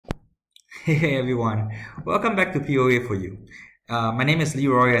Hey everyone, welcome back to POA for you. My name is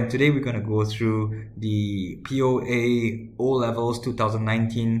Leroy and today we're going to go through the POA O-Levels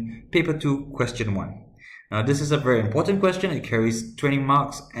 2019 Paper 2 Question 1. Now this is a very important question. It carries 20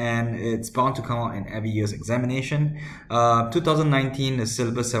 marks and it's bound to come out in every year's examination. 2019 is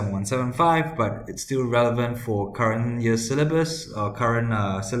syllabus 7175, but it's still relevant for current year's syllabus,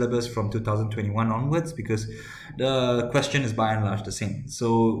 syllabus from 2021 onwards, because the question is by and large the same.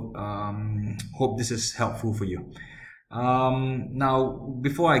 So hope this is helpful for you. Now,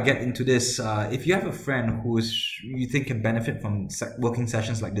 before I get into this, if you have a friend you think can benefit from working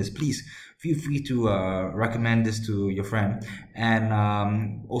sessions like this, please feel free to recommend this to your friend. And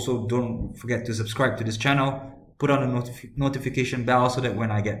also don't forget to subscribe to this channel, put on a notification bell so that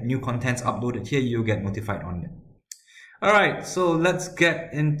when I get new contents uploaded here, you'll get notified on it. Alright, so let's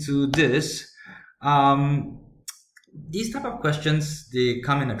get into this. These type of questions, they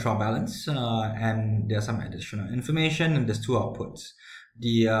come in a trial balance and there's some additional information, and there's two outputs.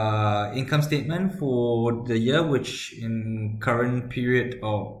 The income statement for the year, which in current period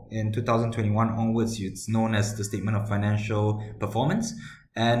or in 2021 onwards, it's known as the statement of financial performance.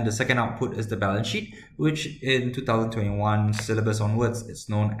 And the second output is the balance sheet, which in 2021 syllabus onwards, it's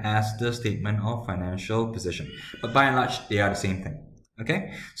known as the statement of financial position. But by and large, they are the same thing.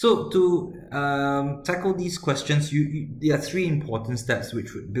 Okay, so to tackle these questions, there are three important steps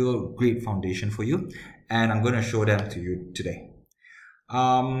which would build a great foundation for you, and I'm going to show them to you today.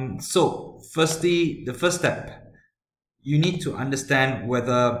 So firstly, the first step, you need to understand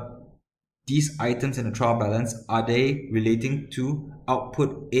whether these items in the trial balance, are they relating to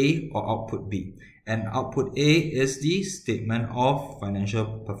output A or output B? And output A is the statement of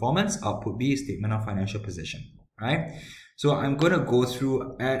financial performance, output B is statement of financial position, right? So I'm going to go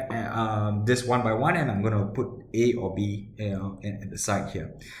through this one by one, and I'm going to put A or B at the side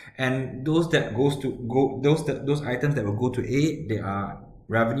here. And those items that will go to A, they are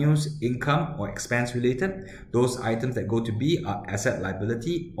revenues, income or expense related. Those items that go to B are asset,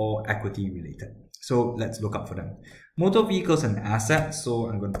 liability or equity related. So let's look up for them. Motor vehicles and assets. So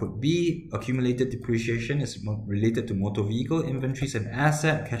I'm going to put B. Accumulated depreciation is related to motor vehicle. Inventories and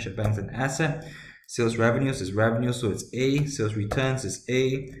asset. Cash at banks and asset. Sales revenues is revenue, so it's A. Sales returns is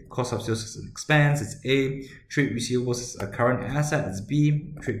A. Cost of sales is an expense, it's A. Trade receivables is a current asset, it's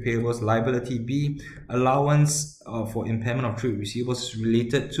B. Trade payables, liability, B. Allowance for impairment of trade receivables is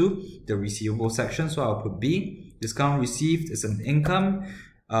related to the receivable section, so I'll put B. Discount received is an income.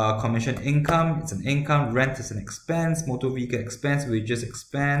 Commission income, it's an income. Rent is an expense. Motor vehicle expense, wages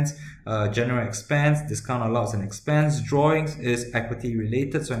expense. General expense, discount allowed is an expense. Drawings is equity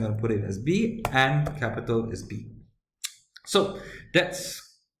related, so I'm going to put it as B, and capital is B. So that's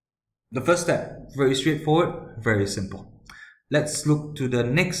the first step. Very straightforward, very simple. Let's look to the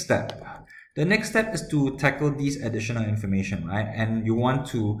next step. The next step is to tackle these additional information, right? And you want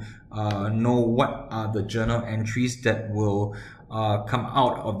to know what are the journal entries that will come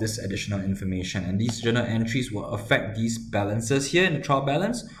out of this additional information. And these journal entries will affect these balances here in the trial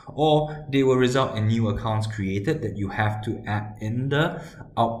balance, or they will result in new accounts created that you have to add in the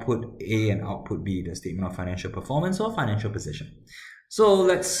output A and output B, the statement of financial performance or financial position. So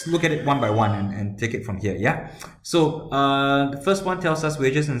let's look at it one by one and take it from here, yeah? So the first one tells us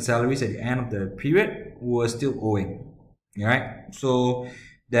wages and salaries at the end of the period were still owing, alright? So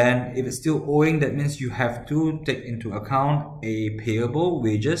then if it's still owing, that means you have to take into account a payable,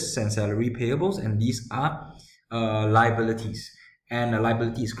 wages and salary payables, and these are liabilities. And a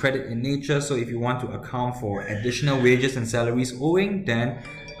liability is credit in nature, so if you want to account for additional wages and salaries owing, then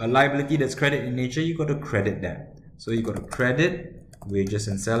a liability that's credit in nature, you got to credit that. So you got to credit wages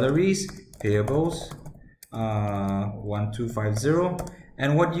and salaries, payables, 1250,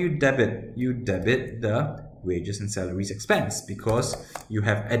 and what do you debit? You debit the wages and salaries expense, because you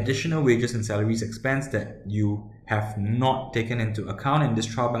have additional wages and salaries expense that you have not taken into account in this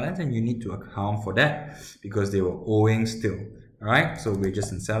trial balance, and you need to account for that because they were owing still. Alright, so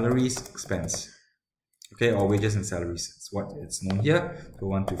wages and salaries expense, okay, or wages and salaries, it's what it's known here, so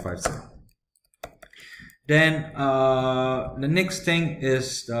 1250. Then the next thing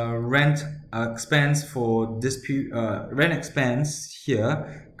is the rent expense for this period. Rent expense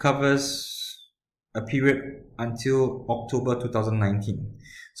here covers a period until October 2019.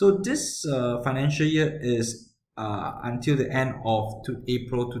 So this financial year is until the end of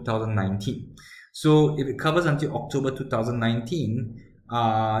April 2019. So if it covers until October 2019,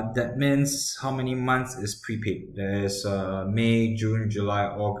 that means how many months is prepaid? There's May, June, July,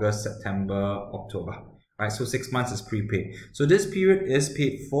 August, September, October. Right, so 6 months is prepaid. So this period is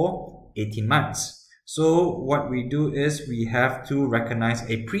paid for 18 months. So what we do is we have to recognize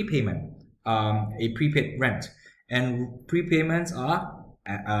a prepayment. a prepaid rent. And prepayments are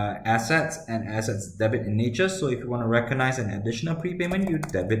assets, and assets debit in nature. So if you want to recognize an additional prepayment, you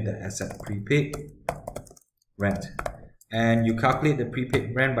debit the asset prepaid rent. And you calculate the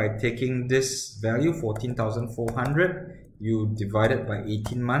prepaid rent by taking this value, 14,400. You divide it by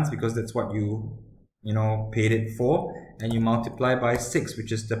 18 months because that's what you paid it for, and you multiply by 6,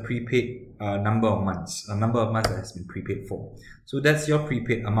 which is the prepaid number of months that has been prepaid for. So that's your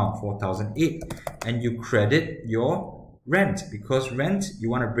prepaid amount, 4,008, and you credit your rent, because rent,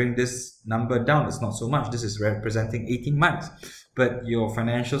 you want to bring this number down. It's not so much. This is representing 18 months, but your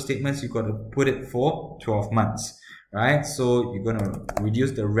financial statements, you got to put it for 12 months, right? So you're going to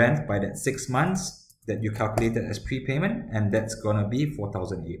reduce the rent by that 6 months that you calculated as prepayment, and that's gonna be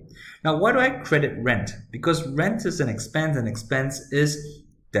 4,008. Now, why do I credit rent? Because rent is an expense, and expense is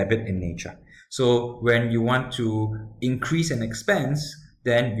debit in nature. So when you want to increase an expense,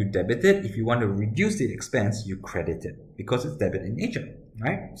 then you debit it. If you want to reduce the expense, you credit it because it's debit in nature,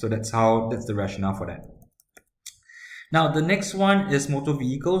 right? So that's the rationale for that. Now, the next one is motor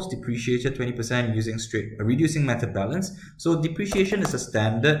vehicles, depreciated 20% using reducing method balance. So depreciation is a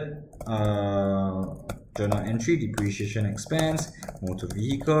standard journal entry, depreciation expense, motor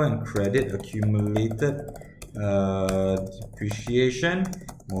vehicle, and credit accumulated depreciation,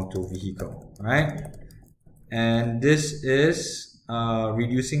 motor vehicle, right? And this is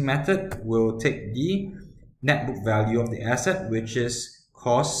reducing method will take the net book value of the asset, which is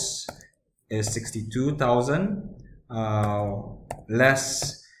cost is 62,000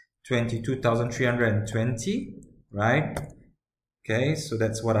 less 22,320, right? Okay, so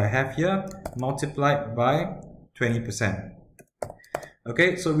that's what I have here, multiplied by 20%.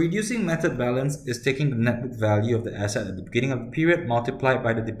 Okay, so reducing method balance is taking the net book value of the asset at the beginning of the period multiplied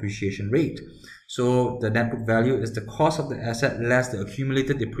by the depreciation rate. So the net book value is the cost of the asset less the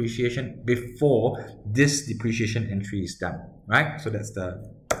accumulated depreciation before this depreciation entry is done, right? So that's the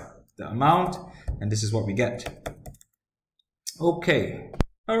amount, and this is what we get. Okay.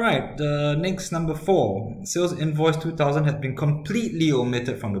 Alright, the next, number 4, sales invoice 2000 has been completely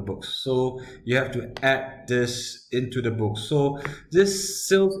omitted from the books. So you have to add this into the books. So this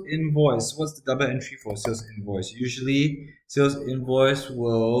sales invoice, what's the double entry for sales invoice? Usually sales invoice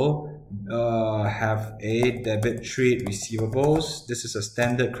will have a debit trade receivables. This is a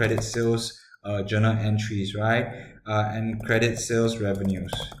standard credit sales journal entries, right? And credit sales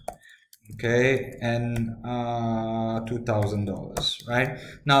revenues. Okay, and $2,000, right?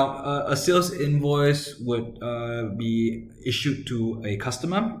 Now, a sales invoice would be issued to a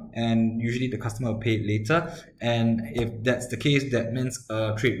customer, and usually the customer will pay it later. And if that's the case, that means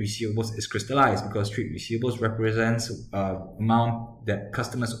trade receivables is crystallized, because trade receivables represents amount that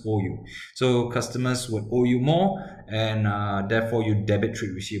customers owe you. So customers would owe you more, and therefore you debit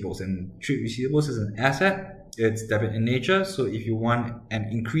trade receivables. And trade receivables is an asset. It's debit in nature, so if you want an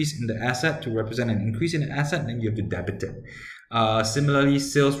increase in the asset to represent an increase in the asset, then you have to debit it. Similarly,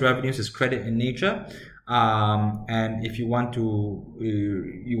 sales revenues is credit in nature, and if you want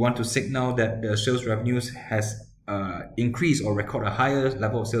to signal that the sales revenues has increased or record a higher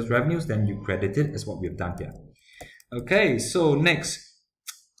level of sales revenues, then you credit it, as what we've done here. Okay, so next,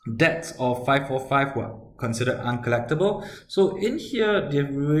 debts of 545 were considered uncollectible. So in here,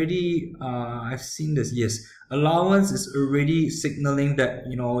 they've already, I've seen this, yes, allowance is already signaling that,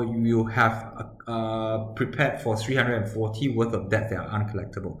 you have prepared for 340 worth of debt that are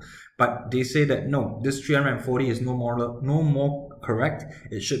uncollectible. But they say that no, this 340 is no more correct.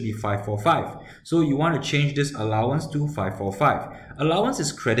 It should be 545. So you want to change this allowance to 545. Allowance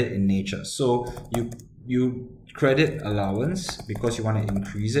is credit in nature. So you credit allowance because you want to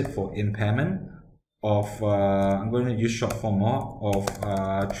increase it for impairment of I'm going to use short form more of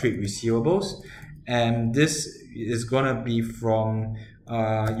trade receivables, and this is going to be from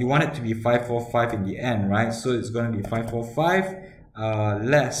you want it to be 545 in the end, right? So it's going to be 545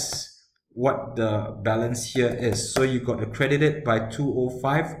 less what the balance here is. So you got to credit it by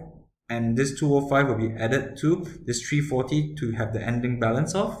 205, and this 205 will be added to this 340 to have the ending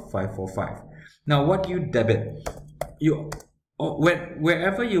balance of 545. Now, what do you debit?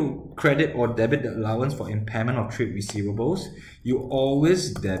 Wherever you credit or debit the allowance for impairment of trade receivables, you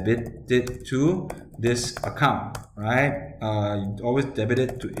always debit it to this account, right? You always debit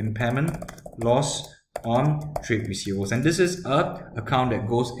it to impairment loss on trade receivables, and this is a account that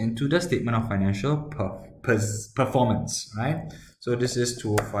goes into the statement of financial performance, right? So this is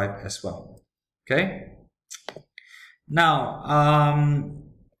 205 as well. Okay. Now,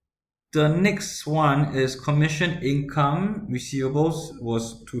 the next one is commission income receivables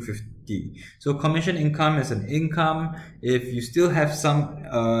was 250 350. So commission income is an income. If you still have some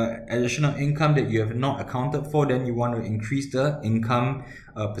additional income that you have not accounted for, then you want to increase the income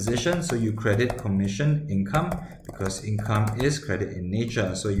position. So you credit commission income, because income is credit in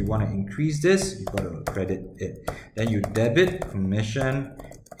nature. So you want to increase this, you got to credit it. Then you debit commission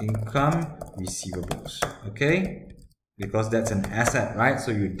income receivables, okay? Because that's an asset, right?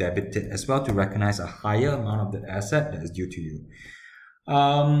 So you debit it as well to recognize a higher amount of the asset that is due to you.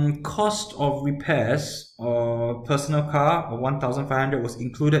 Cost of repairs or personal car of 1,500 was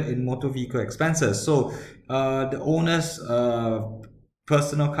included in motor vehicle expenses. So the owner's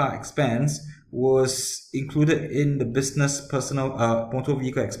personal car expense was included in the business personal motor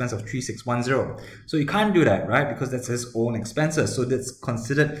vehicle expense of 3610. So you can't do that, right? Because that's his own expenses. So that's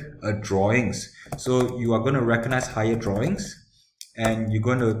considered a drawings. So you are going to recognize higher drawings, and you're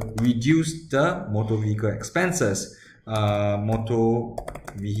going to reduce the motor vehicle expenses. Motor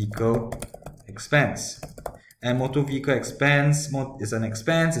vehicle expense. And motor vehicle expense is an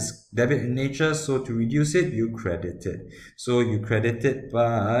expense, it's debit in nature, so to reduce it, you credit it. So you credit it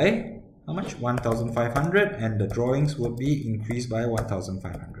by how much? 1,500, and the drawings will be increased by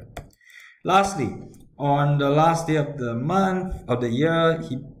 1,500. Lastly, on the last day of the month of the year,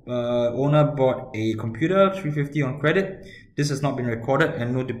 owner bought a computer, 350 on credit. This has not been recorded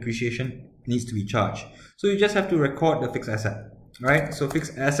and no depreciation needs to be charged. So you just have to record the fixed asset, right? So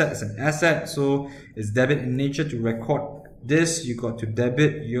fixed asset is an asset, so it's debit in nature. To record this, you got to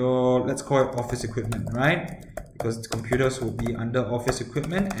debit your, let's call it office equipment, right? Because computers will be under office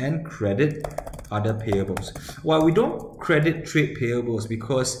equipment, and credit other payables. Well, we don't credit trade payables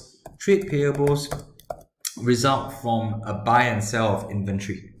because trade payables result from a buy and sell of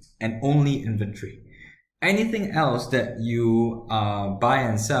inventory, and only inventory. Anything else that you buy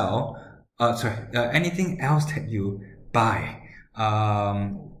and sell, anything else that you buy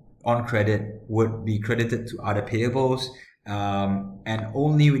on credit would be credited to other payables, and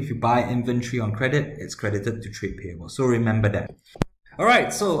only if you buy inventory on credit, it's credited to trade payables. So remember that.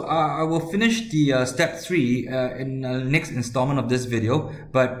 Alright, so I will finish the step 3 in the next installment of this video,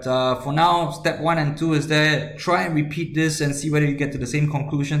 but for now, step 1 and 2 is there. Try and repeat this and see whether you get to the same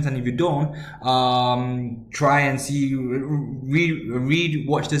conclusions, and if you don't, try and see,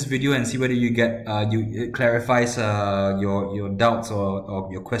 watch this video and see whether you get, it clarifies your doubts or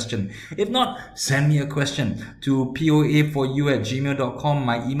your question. If not, send me a question to poa4u@gmail.com.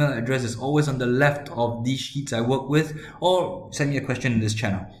 My email address is always on the left of these sheets I work with, or send me a question in this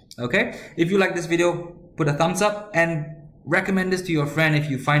channel. Okay, if you like this video, put a thumbs up and recommend this to your friend if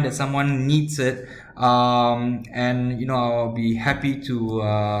you find that someone needs it, and I'll be happy to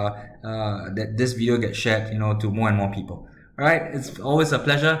that this video gets shared to more and more people. All right, it's always a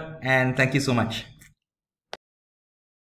pleasure, and thank you so much.